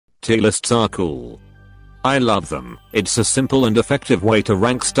Tier lists are cool. I love them. It's a simple and effective way to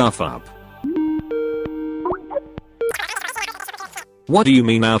rank stuff up. What do you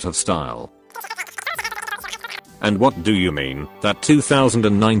mean out of style? And what do you mean that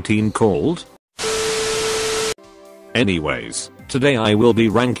 2019 called? Anyways, today I will be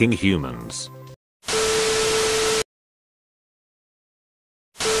ranking humans.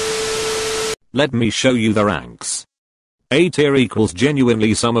 Let me show you the ranks. A tier equals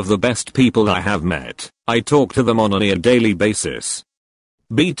genuinely some of the best people I have met. I talk to them on a near daily basis.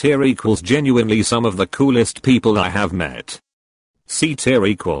 B tier equals genuinely some of the coolest people I have met. C tier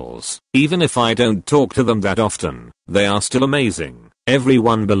equals, even if I don't talk to them that often, they are still amazing.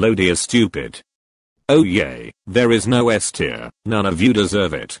 Everyone below D is stupid. Oh yay, there is no S tier, none of you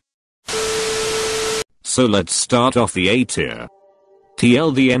deserve it. So let's start off the A tier.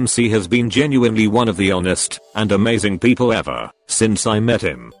 TLDMC has been genuinely one of the honest and amazing people ever since I met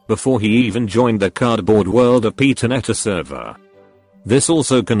him, before he even joined the cardboard world of Peternet server. This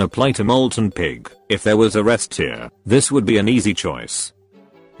also can apply to Molten Pig. If there was a rest tier, this would be an easy choice.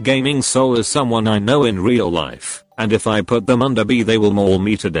 Gaming Soul is someone I know in real life, and if I put them under B they will maul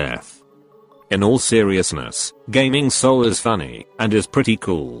me to death. In all seriousness, Gaming Soul is funny and is pretty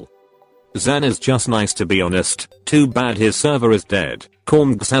cool. Zan is just nice to be honest, too bad his server is dead.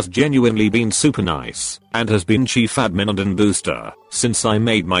 Cormgs has genuinely been super nice, and has been chief admin and booster since I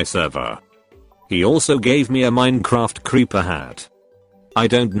made my server. He also gave me a Minecraft creeper hat. I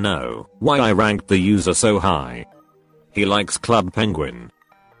don't know why I ranked the user so high. He likes Club Penguin.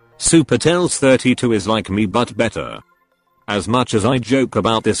 Supertails32 is like me but better. As much as I joke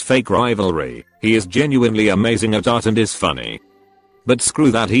about this fake rivalry, he is genuinely amazing at art and is funny. But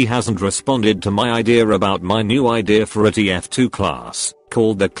screw that, he hasn't responded to my idea about my new idea for a TF2 class,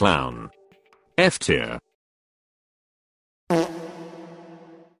 called the Clown. F tier.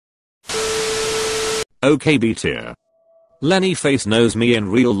 Okay, B tier. Lenny Face knows me in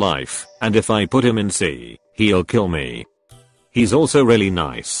real life, and if I put him in C, he'll kill me. He's also really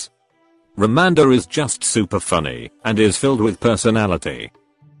nice. Ramanda is just super funny, and is filled with personality.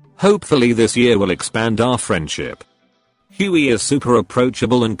 Hopefully this year will expand our friendship. Huey is super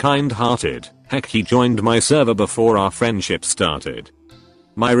approachable and kind-hearted, heck he joined my server before our friendship started.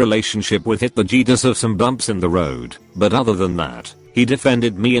 My relationship with hit the Jesus of some bumps in the road, but other than that, he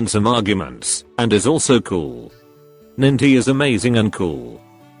defended me in some arguments, and is also cool. Ninty is amazing and cool.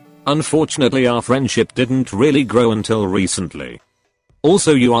 Unfortunately our friendship didn't really grow until recently.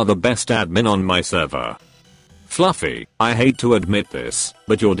 Also you are the best admin on my server. Fluffy, I hate to admit this,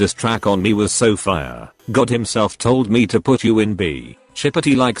 but your diss track on me was so fire. God himself told me to put you in B.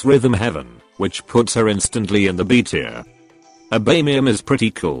 Chippity likes Rhythm Heaven, which puts her instantly in the B tier. Abamium is pretty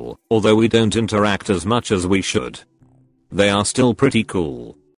cool, although we don't interact as much as we should. They are still pretty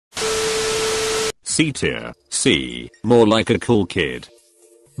cool. C tier, C, more like a cool kid.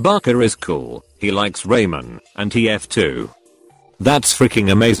 Barker is cool, he likes Rayman, and TF2. That's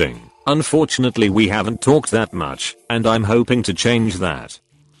freaking amazing. Unfortunately we haven't talked that much, and I'm hoping to change that.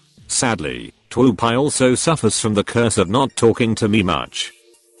 Sadly, Twoopai also suffers from the curse of not talking to me much.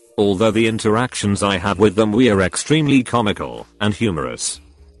 Although the interactions I have with them we are extremely comical and humorous.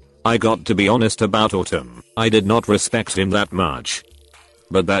 I got to be honest about Autumn, I did not respect him that much.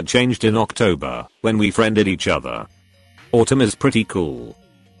 But that changed in October, when we friended each other. Autumn is pretty cool.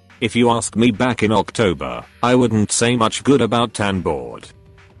 If you ask me back in October, I wouldn't say much good about Tanboard.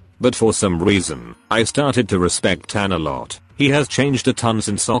 But for some reason, I started to respect Tan a lot. He has changed a ton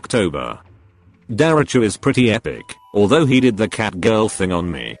since October. Darachu is pretty epic, although he did the cat girl thing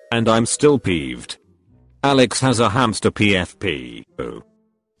on me, and I'm still peeved. Alex has a hamster PFP,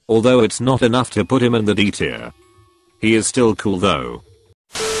 although it's not enough to put him in the D tier. He is still cool though.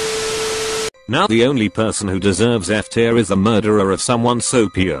 Now the only person who deserves F tier is the murderer of someone so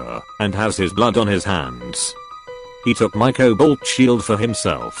pure, and has his blood on his hands. He took my cobalt shield for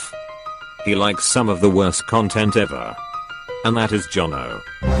himself. He likes some of the worst content ever. And that is Jono.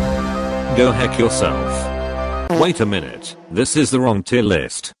 Go heck yourself. Wait a minute, this is the wrong tier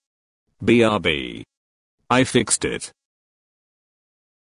list. BRB. I fixed it.